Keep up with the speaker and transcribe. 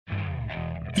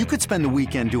You could spend the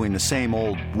weekend doing the same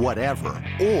old whatever,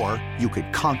 or you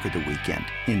could conquer the weekend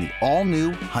in the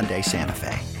all-new Hyundai Santa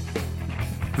Fe.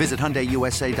 Visit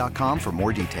HyundaiUSA.com for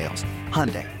more details.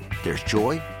 Hyundai, there's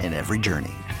joy in every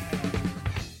journey.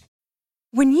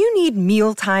 When you need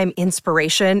mealtime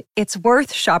inspiration, it's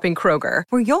worth shopping Kroger,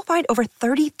 where you'll find over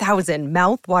 30,000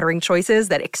 mouth-watering choices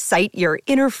that excite your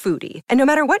inner foodie. And no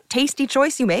matter what tasty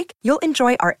choice you make, you'll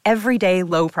enjoy our everyday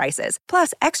low prices,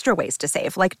 plus extra ways to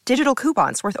save, like digital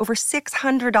coupons worth over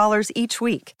 $600 each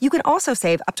week. You can also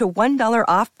save up to $1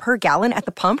 off per gallon at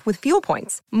the pump with fuel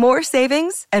points. More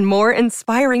savings and more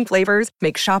inspiring flavors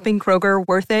make shopping Kroger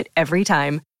worth it every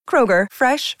time. Kroger,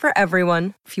 fresh for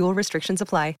everyone. Fuel restrictions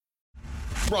apply.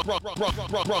 Broncos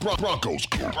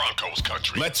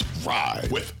country. Let's ride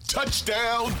with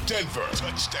Touchdown Denver.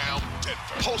 Touchdown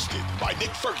Denver. Hosted by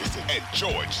Nick Ferguson and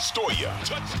George Stoya.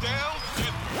 Touchdown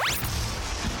Denver.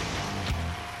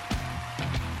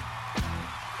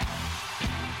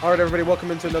 All right, everybody,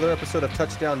 welcome into another episode of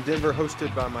Touchdown Denver,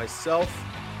 hosted by myself,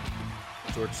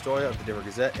 George Stoya of the Denver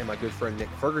Gazette, and my good friend Nick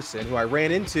Ferguson, who I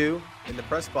ran into in the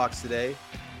press box today.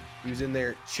 He was in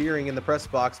there cheering in the press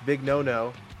box. Big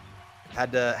no-no.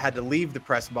 Had to leave the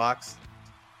press box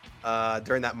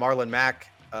during that Marlon Mack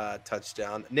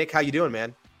touchdown. Nick, how you doing,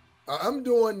 man? I'm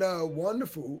doing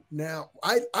wonderful. Now,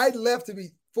 I left, to be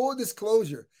full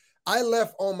disclosure, I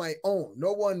left on my own.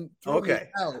 No one threw me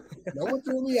out. No one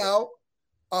threw me out.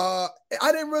 I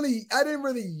didn't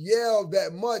really yell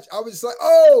that much. I was just like,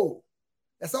 "Oh,"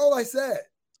 that's all I said.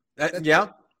 Yeah,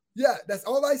 that's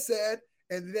all I said.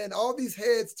 And then all these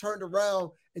heads turned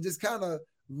around and just kind of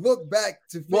look back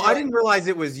to. Well, I didn't realize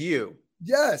it was you.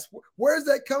 Yes. Where's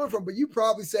that coming from? But you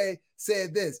probably said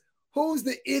this. Who's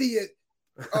the idiot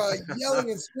yelling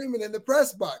and screaming in the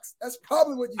press box? That's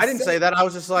probably what you said. I didn't say that. I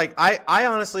was just like, I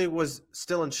honestly was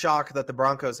still in shock that the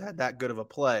Broncos had that good of a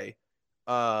play.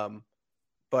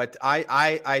 But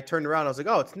I turned around. I was like,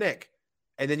 oh, it's Nick.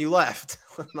 And then you left.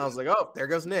 And I was like, oh, there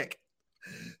goes Nick.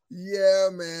 Yeah,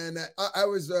 man. I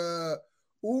was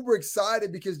uber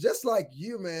excited because just like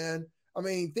you, man, I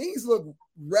mean, things look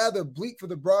rather bleak for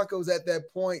the Broncos at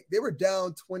that point. They were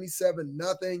down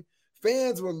 27-0.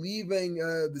 Fans were leaving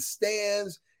the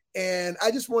stands. And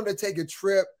I just wanted to take a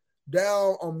trip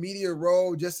down on Media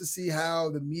Row just to see how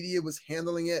the media was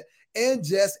handling it. And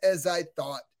just as I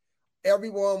thought,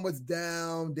 everyone was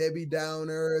down, Debbie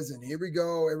Downers, and here we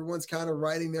go. Everyone's kind of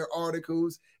writing their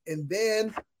articles. And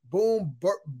then, boom,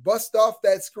 bust off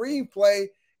that screenplay.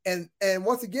 And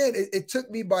once again, it took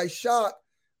me by shock,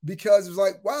 because it was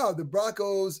like, wow, the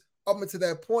Broncos up until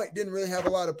that point didn't really have a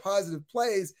lot of positive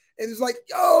plays. And it was like,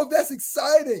 yo, that's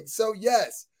exciting. So,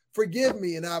 yes, forgive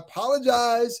me. And I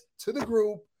apologize to the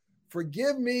group.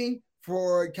 Forgive me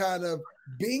for kind of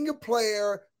being a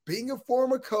player, being a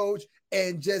former coach,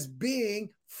 and just being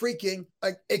freaking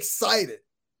excited.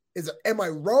 Am I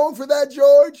wrong for that,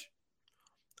 George?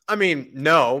 I mean,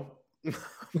 no.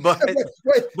 but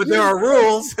there are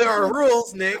rules. There are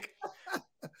rules, Nick.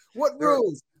 What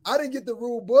rules? I didn't get the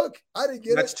rule book. I didn't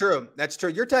get That's true. That's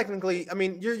true. You're technically, I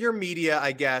mean, you're media,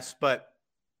 I guess, but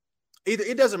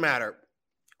it doesn't matter,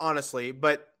 honestly.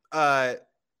 But I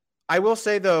will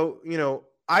say, though,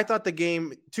 I thought the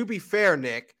game, to be fair,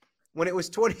 Nick, when it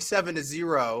was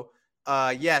 27-0,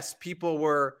 yes, people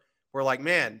were like,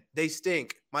 man, they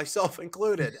stink, myself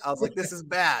included. I was like, this is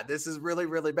bad. This is really,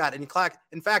 really bad. And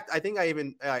in fact, I think I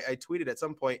tweeted at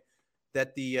some point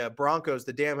that the Broncos,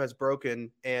 the dam has broken,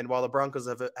 and while the Broncos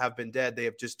have been dead, they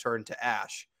have just turned to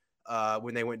ash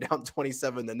when they went down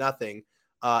 27-0.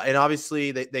 And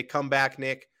obviously they come back,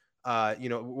 Nick.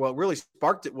 What really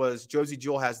sparked it was Josie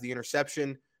Jewell has the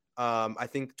interception. I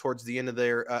think towards the end of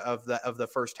the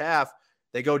first half,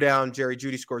 they go down. Jerry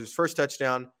Jeudy scores his first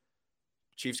touchdown.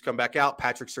 Chiefs come back out.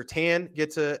 Patrick Surtain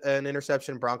gets an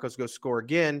interception. Broncos go score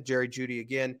again. Jerry Jeudy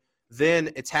again.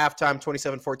 Then it's halftime,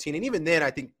 27-14. And even then,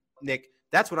 I think, Nick,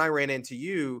 that's when I ran into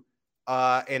you.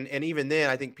 And even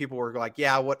then, I think people were like,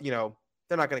 yeah,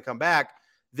 they're not going to come back.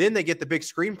 Then they get the big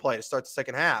screenplay to start the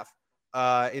second half.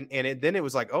 Then it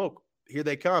was like, oh, here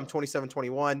they come,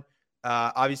 27-21.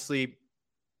 Obviously,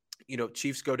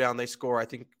 Chiefs go down, they score. I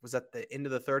think was at the end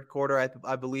of the third quarter,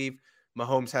 I believe.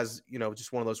 Mahomes has,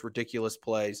 just one of those ridiculous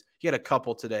plays. He had a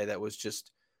couple today that was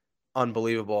just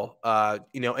unbelievable. And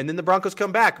then the Broncos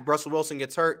come back. Russell Wilson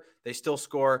gets hurt. They still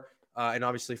score and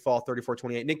obviously fall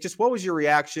 34-28. Nick, just what was your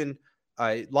reaction?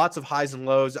 Lots of highs and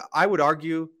lows. I would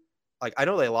argue, I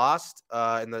know they lost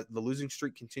and the losing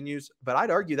streak continues, but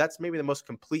I'd argue that's maybe the most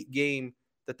complete game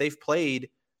that they've played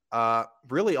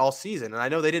really all season. And I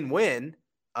know they didn't win,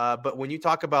 but when you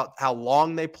talk about how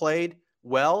long they played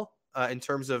well in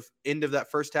terms of end of that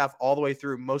first half all the way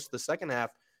through most of the second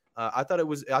half, I thought it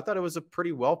was a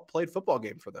pretty well played football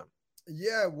game for them.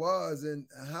 Yeah, it was. And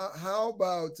how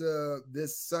about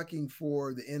this sucking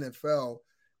for the NFL,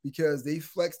 because they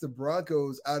flexed the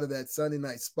Broncos out of that Sunday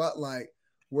night spotlight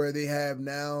where they have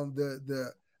now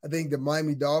I think the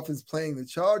Miami Dolphins playing the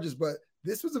Chargers. But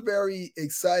this was a very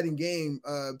exciting game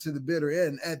to the bitter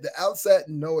end. At the outset,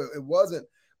 no, it wasn't.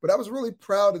 But I was really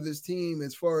proud of this team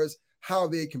as far as how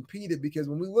they competed, because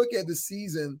when we look at the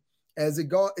season as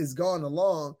it is gone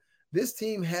along, this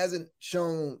team hasn't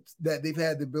shown that they've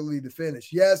had the ability to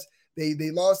finish. Yes, they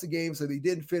lost the game, so they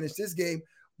didn't finish this game.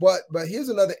 But here's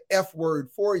another F word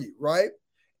for you, right?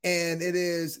 And it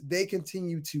is they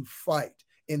continue to fight.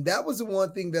 And that was the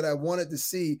one thing that I wanted to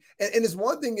see. And it's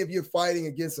one thing if you're fighting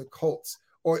against the Colts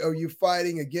or you're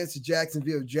fighting against the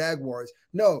Jacksonville Jaguars.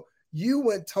 No, you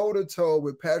went toe-to-toe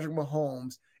with Patrick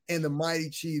Mahomes and the mighty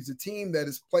Chiefs, a team that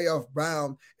is playoff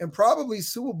bound and probably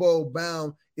Super Bowl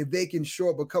bound if they can show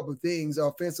up a couple of things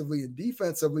offensively and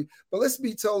defensively. But let's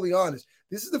be totally honest.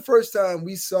 This is the first time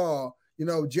we saw,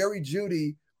 Jerry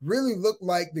Jeudy really look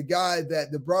like the guy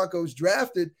that the Broncos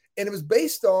drafted. And it was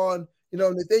based on,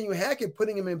 Nathaniel Hackett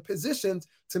putting him in positions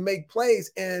to make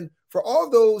plays. And for all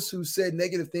those who said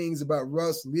negative things about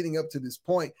Russ leading up to this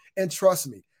point, and trust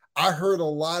me, I heard a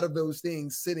lot of those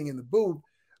things sitting in the booth,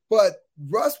 but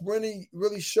Russ really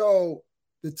showed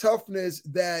the toughness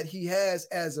that he has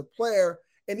as a player.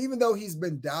 And even though he's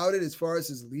been doubted as far as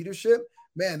his leadership,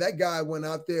 man, that guy went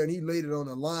out there and he laid it on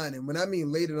the line. And when I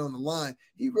mean laid it on the line,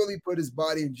 he really put his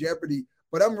body in jeopardy.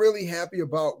 But I'm really happy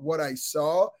about what I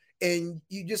saw. And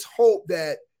you just hope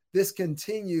that this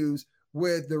continues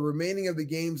with the remaining of the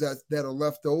games that are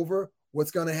left over. What's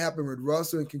going to happen with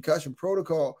Russell and concussion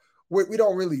protocol, we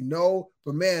don't really know.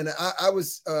 But, man, I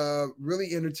was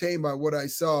really entertained by what I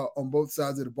saw on both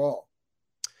sides of the ball.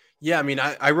 Yeah, I mean,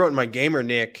 I wrote in my gamer,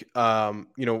 Nick,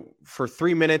 for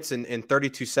 3 minutes and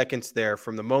 32 seconds there,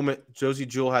 from the moment Josie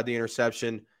Jewell had the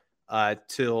interception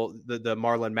till the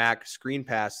Marlon Mack screen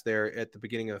pass there at the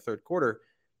beginning of the third quarter,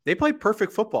 they played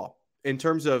perfect football in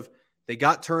terms of they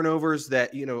got turnovers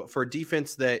that, for a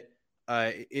defense that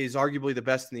is arguably the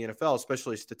best in the NFL,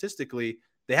 especially statistically,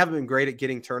 they haven't been great at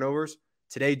getting turnovers.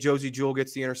 Today, Josie Jewell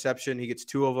gets the interception. He gets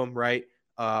 2 of them, right?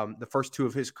 The first 2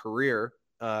 of his career.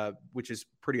 Which is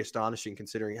pretty astonishing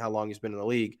considering how long he's been in the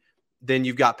league. Then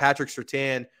you've got Patrick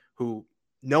Surtain, who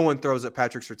no one throws at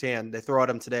Patrick Surtain. They throw at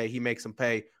him today. He makes them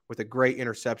pay with a great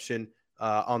interception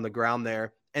on the ground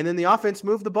there. And then the offense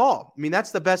moved the ball. I mean,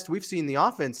 that's the best we've seen the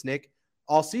offense, Nick,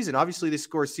 all season. Obviously, they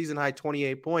score season-high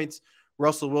 28 points.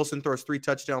 Russell Wilson throws 3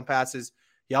 touchdown passes.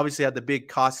 He obviously had the big,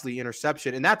 costly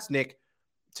interception. And that's, Nick,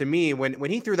 to me, when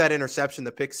he threw that interception,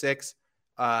 the pick 6,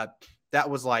 that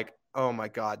was like, oh my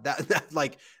God, that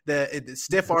like the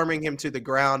stiff arming him to the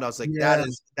ground. I was like, yeah.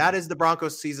 that is the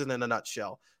Broncos season in a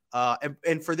nutshell.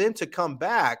 And for them to come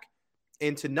back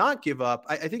and to not give up,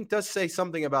 I think does say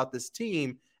something about this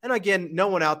team. And again, no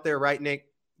one out there, right, Nick?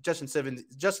 Justin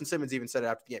Simmons even said it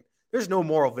after the game. There's no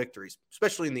moral victories,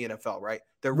 especially in the NFL, right?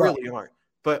 There really aren't.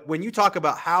 But when you talk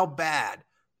about how bad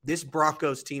this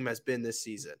Broncos team has been this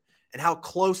season and how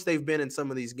close they've been in some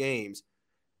of these games,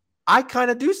 I kind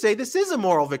of do say this is a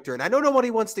moral victory. And I know nobody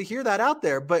wants to hear that out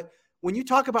there, but when you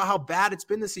talk about how bad it's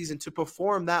been this season to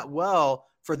perform that well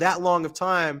for that long of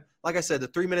time, like I said, the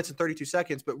 3 minutes and 32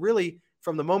 seconds, but really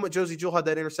from the moment Josie Jewell had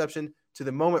that interception to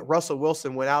the moment Russell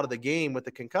Wilson went out of the game with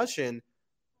the concussion,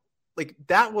 like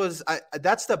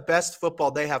that's the best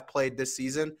football they have played this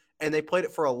season. And they played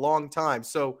it for a long time.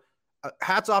 So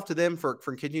hats off to them for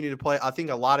continuing to play. I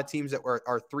think a lot of teams that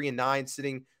are 3-9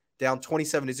 sitting down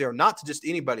 27-0, not to just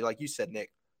anybody, like you said,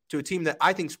 Nick, to a team that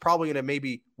I think is probably going to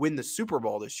maybe win the Super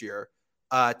Bowl this year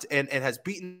and has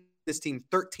beaten this team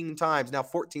 13 times, now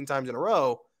 14 times in a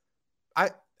row.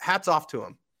 Hats off to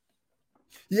them.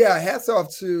 Yeah, hats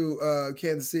off to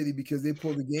Kansas City because they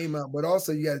pulled the game out, but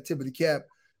also you got a tip of the cap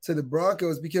to the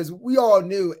Broncos because we all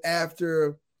knew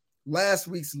after last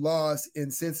week's loss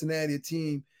in Cincinnati, a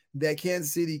team that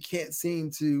Kansas City can't seem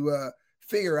to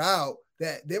figure out,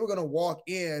 that they were going to walk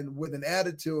in with an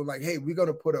attitude like, hey, we're going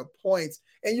to put up points.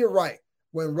 And you're right.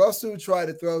 When Russell tried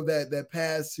to throw that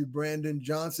pass to Brandon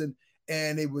Johnson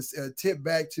and it was tipped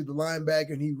back to the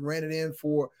linebacker and he ran it in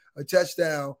for a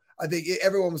touchdown, I think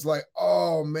everyone was like,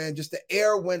 oh, man, just the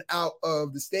air went out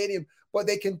of the stadium. But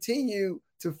they continue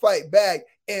to fight back.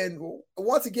 And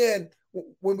once again,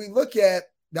 when we look at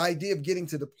the idea of getting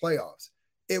to the playoffs,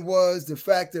 it was the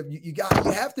fact of you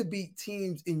have to beat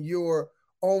teams in your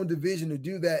own division to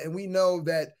do that. And we know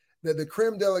that the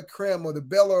creme de la creme or the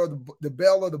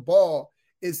belle of the ball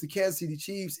is the Kansas City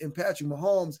Chiefs and Patrick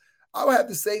Mahomes. I would have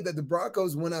to say that the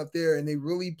Broncos went out there and they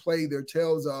really played their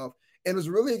tails off And it was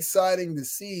really exciting to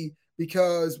see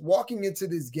because walking into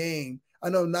this game, I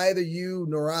know neither you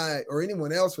nor I, or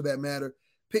anyone else for that matter,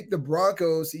 picked the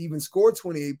Broncos to even score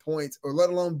 28 points or let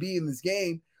alone be in this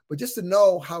game, but just to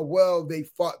know how well they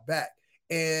fought back.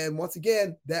 And once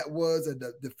again, that was a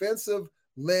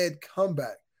defensive-led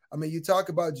comeback. I mean, you talk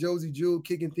about Josie Jewell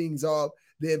kicking things off,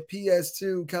 then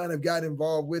PS2 kind of got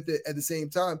involved with it at the same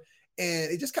time.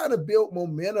 And it just kind of built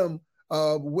momentum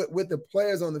with the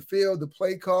players on the field, the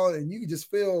play call, and you could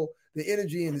just feel the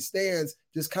energy in the stands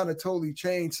just kind of totally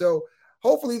changed. So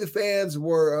hopefully the fans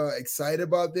were excited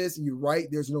about this. And you're right,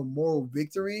 there's no moral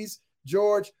victories,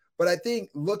 George. But I think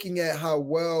looking at how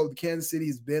well the Kansas City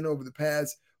has been over the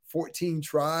past 14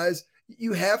 tries,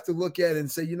 you have to look at it and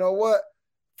say, you know what?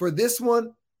 For this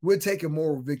one, we'll take a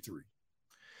moral victory.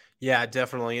 Yeah,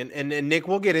 definitely. And Nick,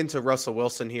 we'll get into Russell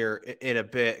Wilson here in a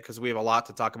bit because we have a lot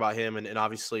to talk about him. And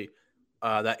obviously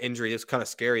that injury is kind of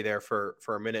scary there for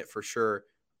a minute for sure.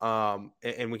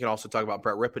 And we can also talk about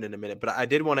Brett Rippon in a minute. But I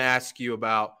did want to ask you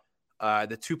about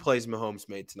the 2 plays Mahomes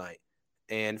made tonight.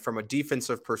 And from a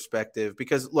defensive perspective,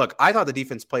 because, look, I thought the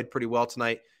defense played pretty well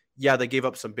tonight. Yeah, they gave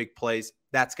up some big plays.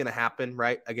 That's going to happen,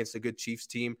 right, against a good Chiefs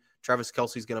team. Travis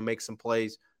Kelce's going to make some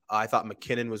plays. I thought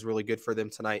McKinnon was really good for them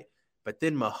tonight. But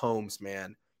then Mahomes,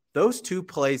 man, those 2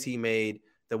 plays he made,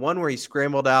 the one where he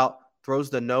scrambled out, throws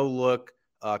the no-look,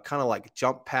 kind of like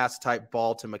jump pass type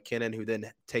ball to McKinnon, who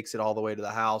then takes it all the way to the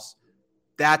house.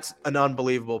 That's an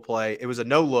unbelievable play. It was a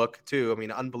no-look, too. I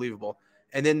mean, unbelievable.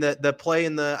 And then the play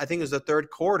in I think it was the third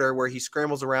quarter where he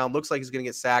scrambles around, looks like he's going to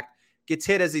get sacked, gets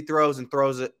hit as he throws and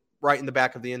throws it right in the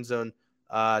back of the end zone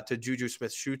to Juju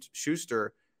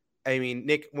Smith-Schuster. I mean,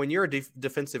 Nick, when you're a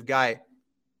defensive guy,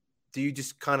 do you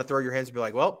just kind of throw your hands and be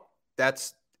like, well,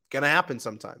 that's going to happen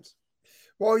sometimes?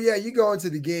 Well, yeah, you go into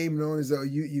the game knowing as though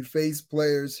you face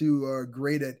players who are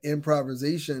great at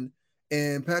improvisation,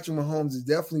 and Patrick Mahomes is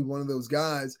definitely one of those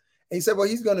guys. And he said, well,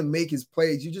 he's going to make his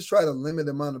plays. You just try to limit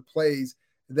the amount of plays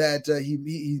that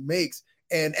he makes.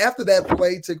 And after that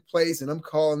play took place, and I'm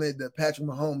calling it the Patrick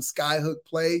Mahomes skyhook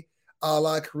play, a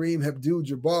la Kareem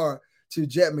Abdul-Jabbar to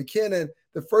Jet McKinnon,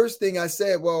 the first thing I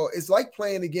said, well, it's like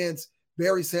playing against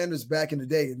Barry Sanders back in the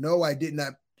day. No, I did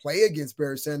not play against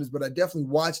Barry Sanders, but I definitely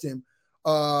watched him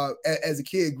as a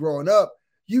kid growing up.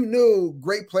 You knew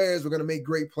great players were going to make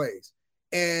great plays.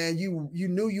 And you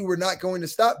knew you were not going to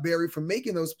stop Barry from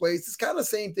making those plays. It's kind of the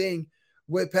same thing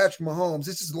with Patrick Mahomes.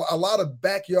 It's just a lot of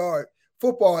backyard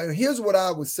football. And here's what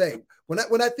I would say. When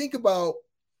I think about,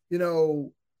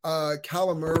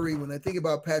 Kyler Murray, when I think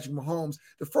about Patrick Mahomes,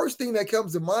 the first thing that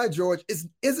comes to mind, George,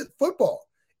 isn't football.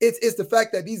 It's the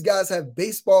fact that these guys have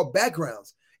baseball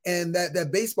backgrounds. And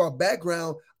that baseball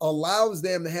background allows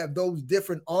them to have those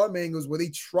different arm angles where they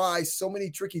try so many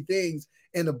tricky things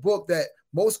in a book that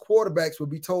most quarterbacks would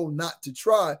be told not to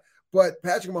try. But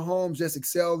Patrick Mahomes just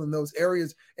excelled in those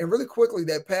areas. And really quickly,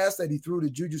 that pass that he threw to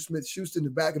Juju Smith-Schuster in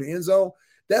the back of the end zone,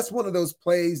 that's one of those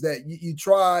plays that you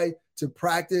try to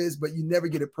practice, but you never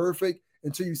get it perfect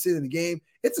until you sit in the game.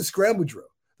 It's a scramble drill.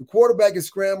 The quarterback is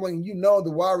scrambling, and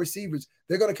the wide receivers,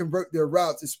 they're going to convert their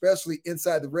routes, especially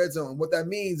inside the red zone. What that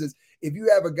means is if you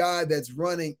have a guy that's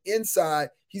running inside,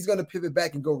 he's going to pivot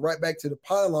back and go right back to the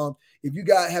pylon. If you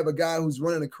have a guy who's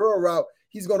running a curl route,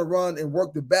 he's going to run and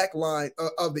work the back line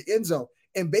of the end zone.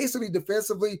 And basically,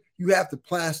 defensively, you have to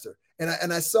plaster.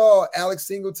 And I saw Alex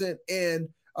Singleton and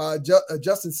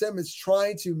Justin Simmons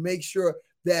trying to make sure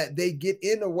that they get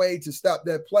in the way to stop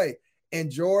that play. And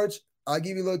George, I'll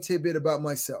give you a little tidbit about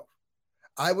myself.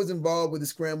 I was involved with the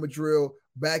scramble drill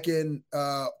back in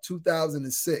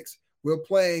 2006. We're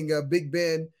playing Big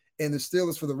Ben and the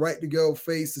Steelers for the right to go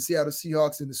face the Seattle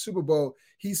Seahawks in the Super Bowl.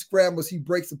 He scrambles, he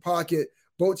breaks the pocket.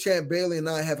 Beauchamp Bailey and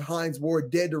I have Hines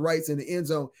Ward dead to rights in the end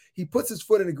zone. He puts his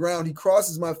foot in the ground. He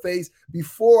crosses my face.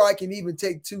 Before I can even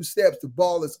take 2 steps, the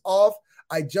ball is off.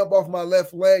 I jump off my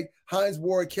left leg. Hines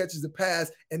Ward catches the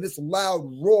pass, and this loud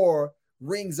roar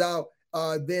rings out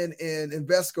then in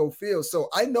Invesco Field. So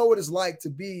I know what it's like to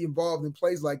be involved in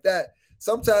plays like that.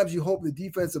 Sometimes you hope the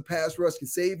defensive pass rush can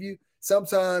save you.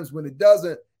 Sometimes when it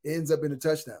doesn't, it ends up in a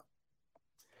touchdown.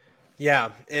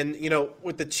 Yeah, and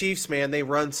with the Chiefs, man, they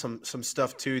run some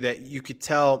stuff too that you could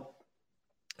tell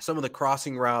some of the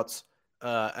crossing routes.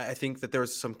 I think that there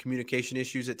was some communication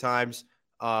issues at times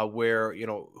where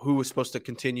who was supposed to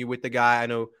continue with the guy. I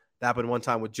know that happened one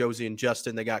time with Josie and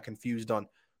Justin. They got confused on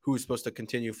who was supposed to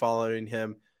continue following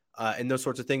him and those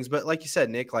sorts of things. But like you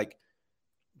said, Nick, like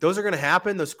those are going to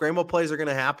happen. Those scramble plays are going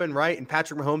to happen, right? And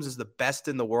Patrick Mahomes is the best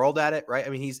in the world at it, right? I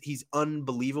mean, he's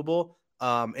unbelievable.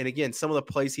 And again, some of the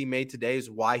plays he made today is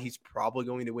why he's probably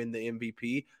going to win the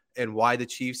MVP and why the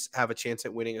Chiefs have a chance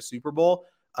at winning a Super Bowl.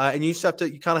 And you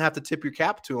kind of have to tip your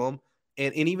cap to him.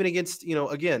 And even against,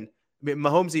 again, I mean,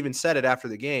 Mahomes even said it after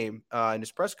the game in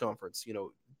his press conference,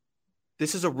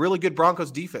 this is a really good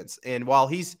Broncos defense. And while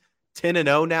he's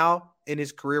 10-0 now in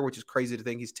his career, which is crazy to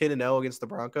think he's 10-0 against the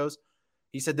Broncos,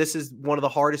 he said this is one of the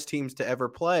hardest teams to ever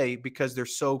play because they're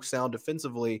so sound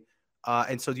defensively.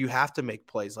 And so you have to make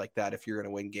plays like that if you're going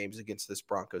to win games against this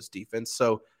Broncos defense.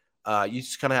 So you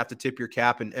just kind of have to tip your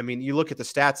cap. And, I mean, you look at the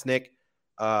stats, Nick.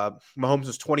 Mahomes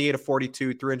was 28 of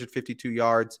 42, 352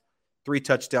 yards, 3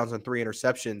 touchdowns and 3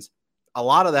 interceptions. A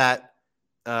lot of that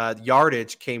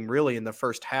yardage came really in the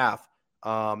first half.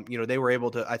 They were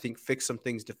able to, I think, fix some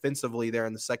things defensively there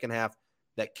in the second half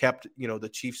that kept, the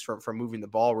Chiefs from moving the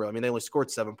ball really. I mean, they only scored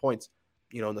 7 points,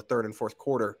 in the third and fourth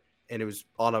quarter, and it was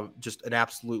on just an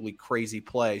absolutely crazy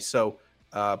play. So,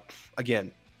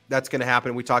 again, that's going to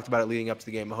happen. We talked about it leading up to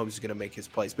the game. Mahomes is going to make his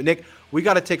plays. But, Nick, we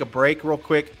got to take a break real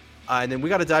quick, and then we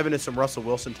got to dive into some Russell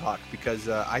Wilson talk because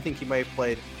I think he might have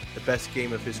played the best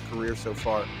game of his career so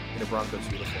far in a Broncos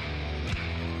uniform.